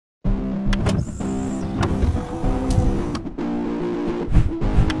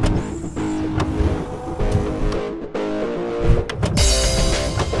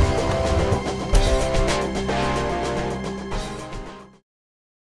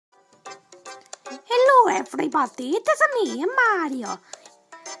everybody, it is me, Mario.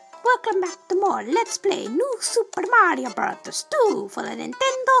 Welcome back to more Let's Play New Super Mario Bros. 2 for the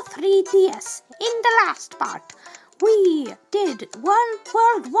Nintendo 3DS. In the last part, we did World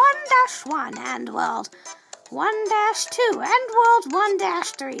 1-1 and World 1-2 and World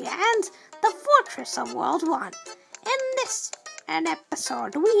 1-3 and the Fortress of World 1. In this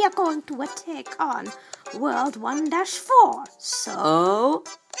episode, we are going to take on World 1-4. So...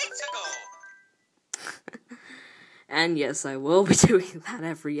 And yes, I will be doing that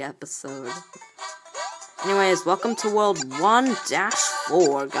every episode. Anyways, welcome to World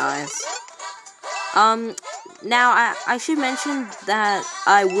 1-4, guys. Now, I should mention that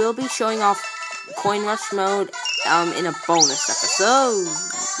I will be showing off Coin Rush mode, in a bonus episode.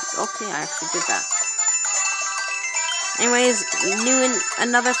 Okay, I actually did that. Anyways,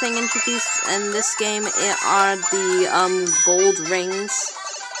 another thing introduced in this game are the, gold rings.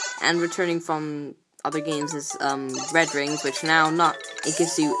 And returning from other games is red rings, which it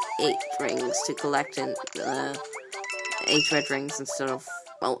gives you 8 rings to collect, in 8 red rings instead of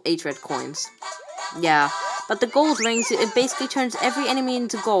 8 red coins. Yeah, but the gold rings, it basically turns every enemy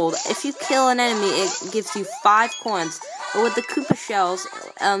into gold. If you kill an enemy, it gives you 5 coins. But with the Koopa shells,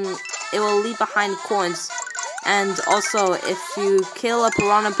 it will leave behind coins. And also, if you kill a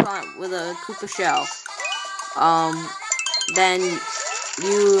piranha plant with a Koopa shell, then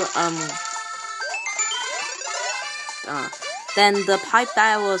you then the pipe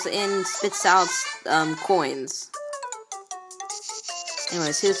that I was in spits out coins.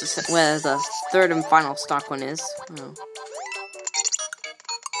 Anyways, here's where the third and final stock one is. Oh.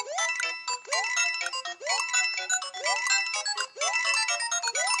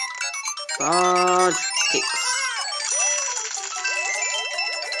 Fudge cakes.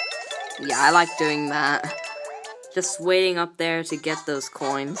 Yeah, I like doing that. Just waiting up there to get those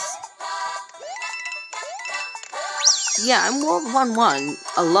coins. Yeah, in World 1-1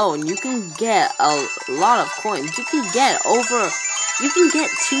 alone, you can get a lot of coins. You can get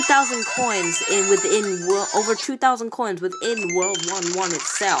 2,000 coins over 2,000 coins within World 1-1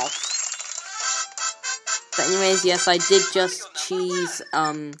 itself. But anyways, yes, I did just cheese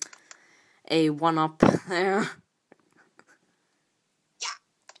a 1-up there.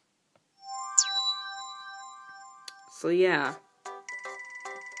 So yeah.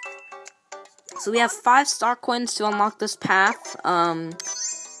 So we have 5 star coins to unlock this path.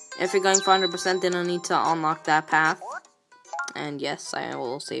 If you're going for 100%, then I need to unlock that path. And yes, I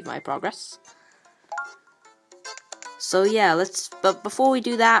will save my progress. So yeah, but before we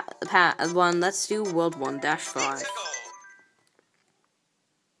do that let's do World 1-5.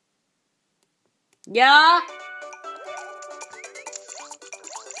 Yeah?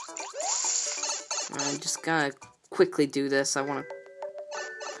 I'm just gonna quickly do this.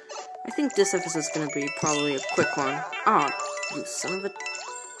 I think this episode is gonna be probably a quick one. Oh, you son of a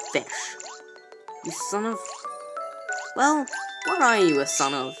fish. You son of... Well, what are you a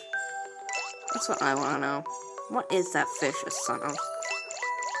son of? That's what I wanna know. What is that fish a son of?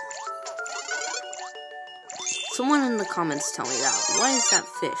 Someone in the comments tell me that. What is that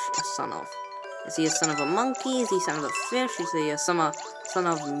fish a son of? Is he a son of a monkey? Is he a son of a fish? Is he a son of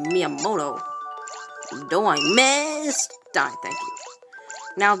Miyamoto? Though I missed! Die, thank you.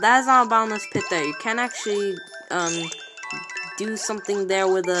 Now, that is not a bottomless pit there. You can actually, do something there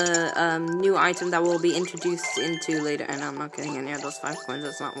with a, new item that will be introduced into later. And I'm not getting any of those 5 coins.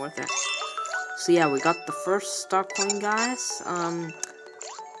 That's not worth it. So, yeah, we got the first star coin, guys.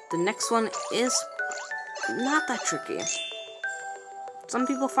 The next one is not that tricky. Some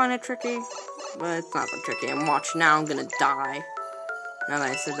people find it tricky, but it's not that tricky. And watch, now I'm gonna die. Now that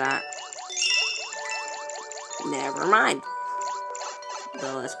I said that. Never mind.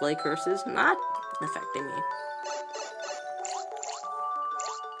 The Let's Play curse is not affecting me.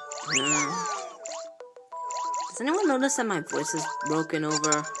 Does anyone notice that my voice is broken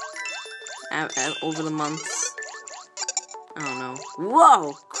over the months? I don't know.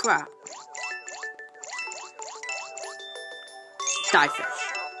 Whoa! Crap! Die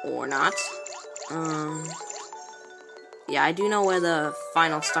fish. Or not. Yeah, I do know where the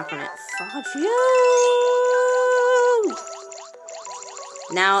final stock on it. Fudge you!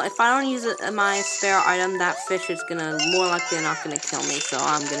 Now, if I don't use my spare item, that fish is more likely not gonna kill me, so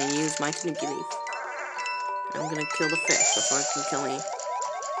I'm gonna use my Tanuki Leaf. I'm gonna kill the fish before it can kill me.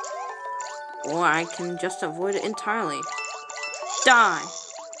 Or I can just avoid it entirely. Die!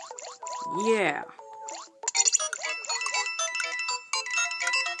 Yeah.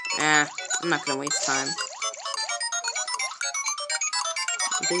 I'm not gonna waste time.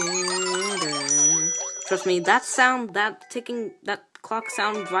 Trust me, that sound, that clock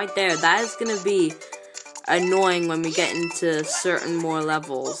sound right there, that is gonna be annoying when we get into certain more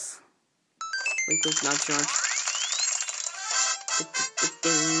levels. Like this nudge.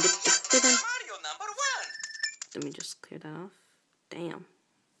 Let me just clear that off. Damn.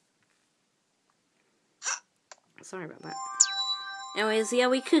 Sorry about that. Anyways, yeah,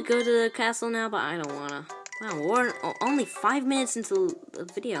 we could go to the castle now, but I don't wanna. Wow, we're only 5 minutes into the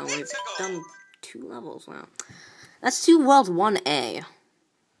video, and we've done 2 levels. Wow. Let's do World 1A.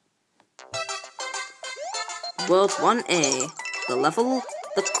 World 1A. The level,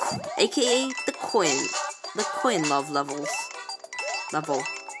 aka the coin love levels. Level.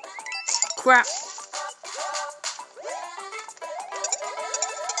 Crap.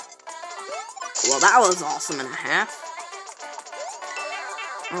 Well, that was awesome and a half.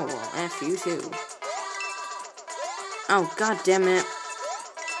 Oh, well, F you too. Oh, god damn it.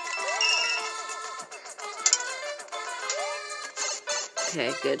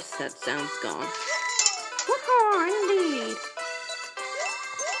 Okay, good. That sound's gone. Woohoo, indeed.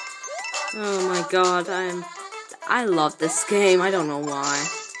 Oh my god, I love this game. I don't know why.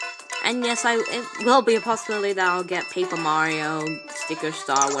 And yes, it will be a possibility that I'll get Paper Mario Sticker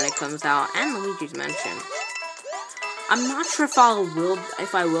Star when it comes out, and Luigi's Mansion. I'm not sure if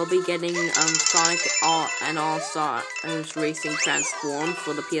I will be getting Sonic and All-Star Racing Transformed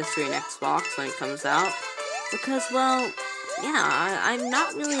for the PS3 and Xbox when it comes out, because, well, yeah, I'm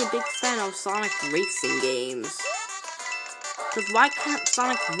not really a big fan of Sonic racing games. Because why can't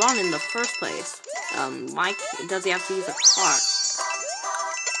Sonic run in the first place? Why does he have to use a cart?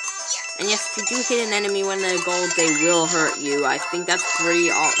 And yes, if you do hit an enemy when they're gold, they will hurt you. I think that's pretty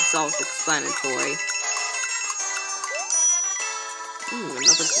self-explanatory. Ooh,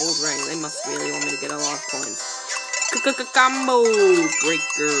 another gold ring. They must really want me to get a lot of coins. Combo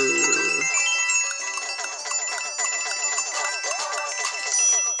breaker.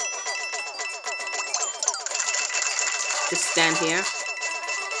 Just stand here.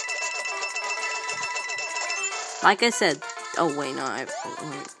 Like I said. Oh wait, no.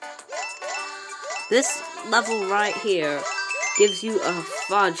 Wait. This level right here gives you a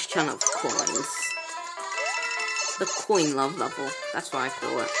fudge ton of coins. The coin love level. That's what I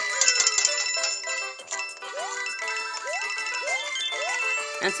call it.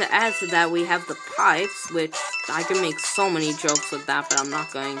 And to add to that, we have the pipes, which I can make so many jokes with that, but I'm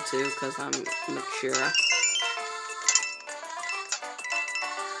not going to because I'm mature.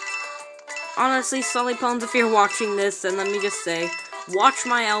 Honestly, Sully Pones, if you're watching this, then let me just say, watch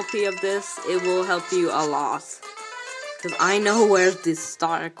my LP of this. It will help you a lot. Because I know where the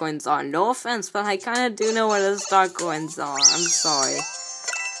star coins are. No offense, but I kind of do know where the star coins are. I'm sorry.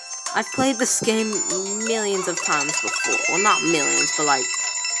 I've played this game millions of times before. Well, not millions, but like...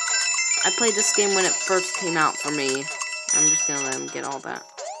 I played this game when it first came out for me. I'm just gonna let him get all that.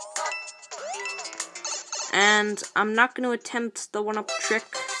 And I'm not gonna attempt the one-up trick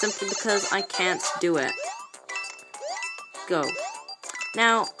simply because I can't do it. Go.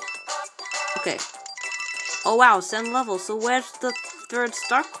 Now... Okay. Oh wow, 7 levels, so where's the 3rd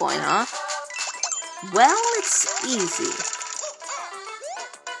star coin, huh? Well, it's easy.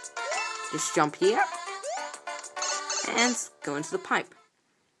 Just jump here. And go into the pipe.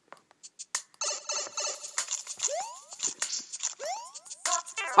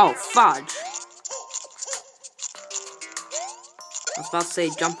 Oh, fudge. I was about to say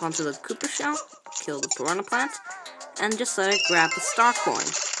jump onto the Koopa shell, kill the Piranha Plant, and just let it grab the star coin.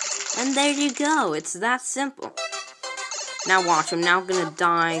 And there you go, it's that simple. Now watch, I'm now gonna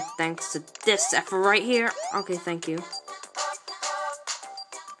die thanks to this effort right here. Okay, thank you.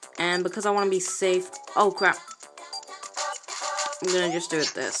 And because I want to be safe... Oh, crap. I'm gonna just do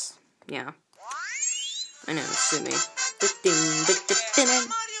it this. Yeah. I know, sue me.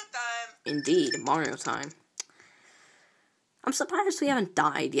 Indeed, Mario time. I'm surprised we haven't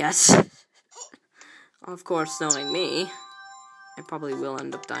died yet. Of course, knowing me, I probably will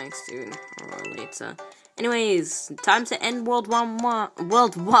end up dying soon or later. Anyways, time to end World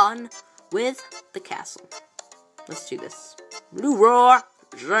 1 with the castle. Let's do this. Blue Roar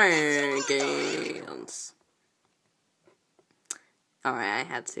Jenkins. Alright, I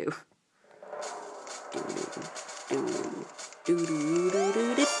had to.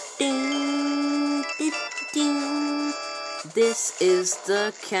 This is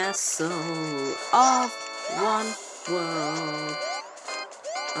the castle of one world.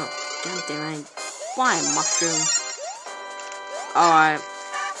 Oh, goddamn! Why a mushroom? Alright.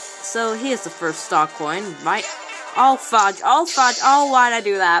 So here's the first star coin, right? Oh fudge! Oh fudge! Oh, why'd I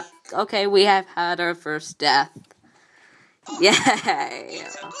do that? Okay, we have had our first death. Yay!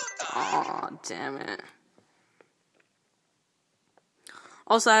 Oh, damn it.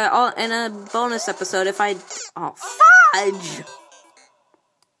 Also, in a bonus episode, if I... Oh, fudge!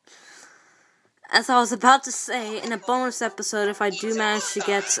 As I was about to say, in a bonus episode, if I do manage to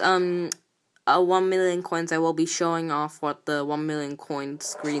get, 1 million coins, I will be showing off what the 1 million coin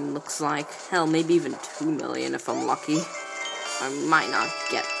screen looks like. Hell, maybe even 2 million if I'm lucky. I might not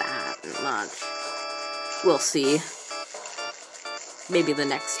get that much. We'll see. Maybe the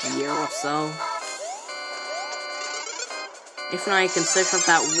next year or so. If not, I can search up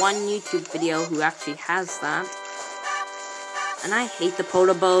that one YouTube video who actually has that. And I hate the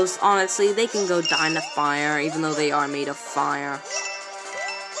Podobos. Honestly, they can go die in the fire, even though they are made of fire.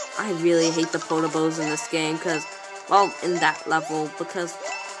 I really hate the Podobos in this game, because, well, in that level, because,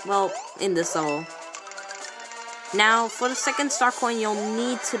 well, in this level. Now, for the second star coin, you'll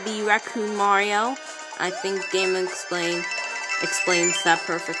need to be Raccoon Mario. I think Game explains that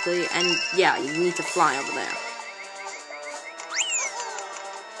perfectly, and yeah, you need to fly over there.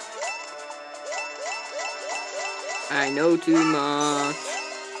 I know too much.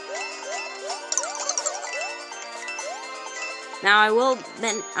 Now I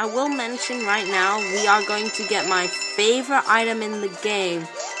will mention right now, we are going to get my favorite item in the game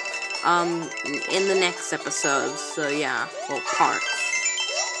in the next episode. So yeah, well, part.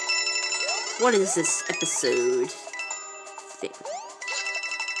 What is this episode thing?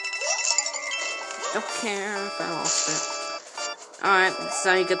 Don't care if I lost it. Alright, that's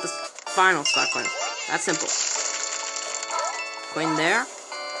how you get the final star coin. That's simple. Coin there.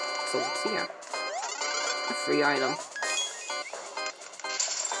 So what's here? A free item.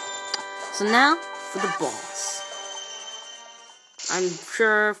 So now, for the boss. I'm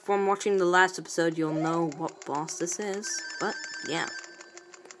sure from watching the last episode, you'll know what boss this is. But, yeah.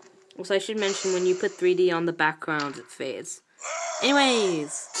 Also, I should mention, when you put 3D on the background, it fades.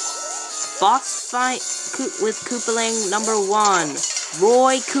 Anyways. Boss fight with Koopaling number 1.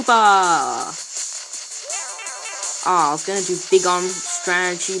 Roy Koopa. Oh, I was gonna do big arm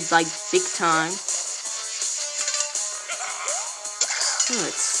strategy, like, big time. Oh,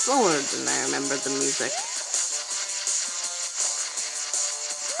 it's slower than I remember the music.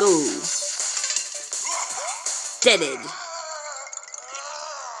 Go. Deaded.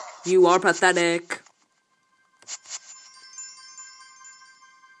 You are pathetic.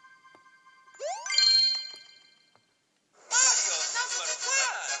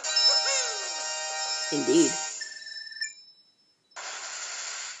 Indeed.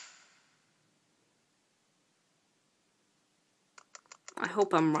 I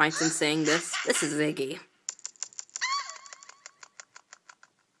hope I'm right in saying this. This is Ziggy.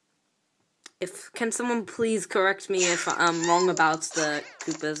 Can someone please correct me if I'm wrong about the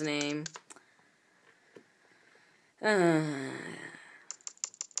Koopa's name?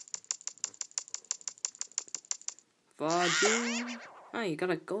 Vadu. Oh, you got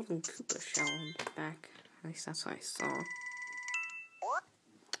a golden Koopa shell on the back. At least that's what I saw.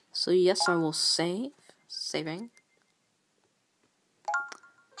 So yes, I will save. Saving.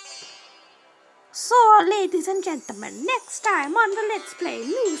 So, ladies and gentlemen, next time on the Let's Play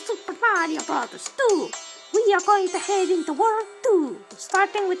New Super Mario Bros. 2, we are going to head into World 2,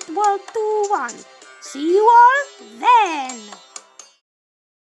 starting with World 2-1. See you all then!